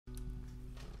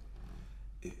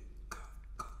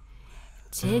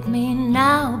Take me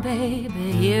now,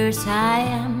 baby, here's I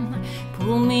am.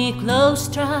 Pull me close,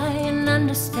 try and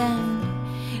understand.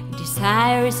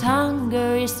 Desire is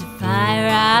hunger, is the fire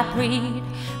I breathe.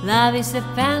 Love is the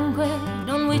banquet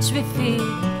on which we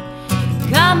feed.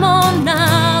 Come on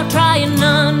now, try and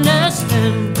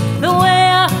understand the way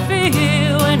I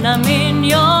feel when I'm in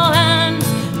your hands.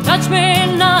 Touch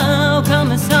me now,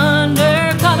 come as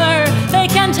undercover. They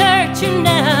can't hurt you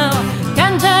now,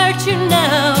 can't hurt you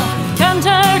now, can't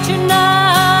hurt you now.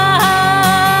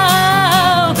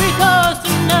 Because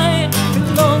tonight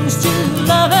belongs to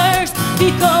lovers.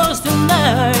 Because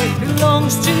tonight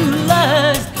belongs to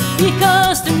lust.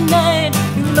 Because tonight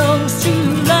belongs to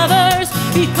lovers.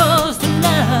 Because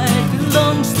tonight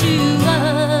belongs to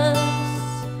us.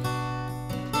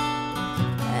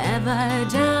 Have I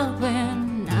doubt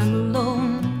when I'm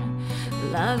alone?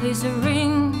 Love is a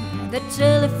ring, the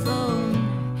telephone.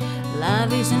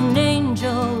 Love is an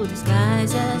angel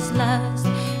disguised as lust.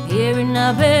 Here in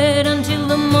our bed until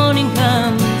the morning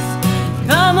comes.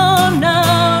 Come on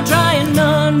now, try and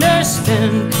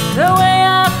understand the way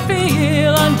I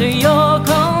feel under your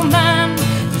command.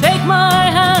 Take my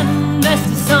hand as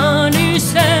the sun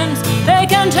descends. They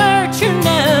can't hurt you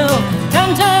now,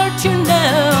 can't hurt you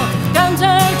now, can't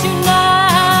hurt you now.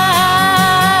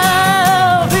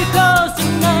 Because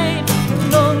tonight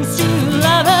belongs to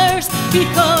lovers.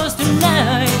 Because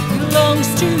tonight belongs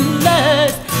to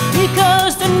lust.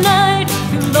 Because tonight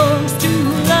belongs to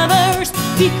lovers.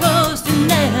 Because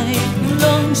tonight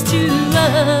belongs to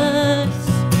us.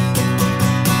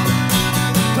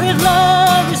 With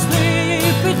love we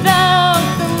sleep, without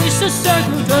the wish the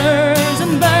circle turns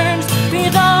and burns.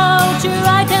 Without you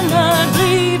I cannot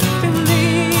believe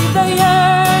the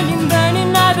yearning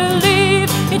burning. I believe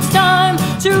it's time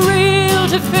to real,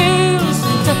 to feel. So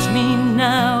touch me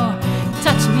now,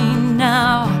 touch me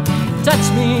now, touch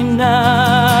me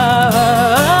now.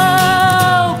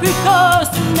 Because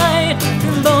tonight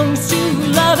belongs to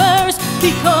lovers.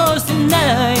 Because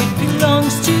tonight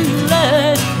belongs to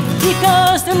lust.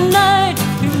 Because tonight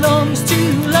belongs to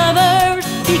lovers.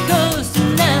 Because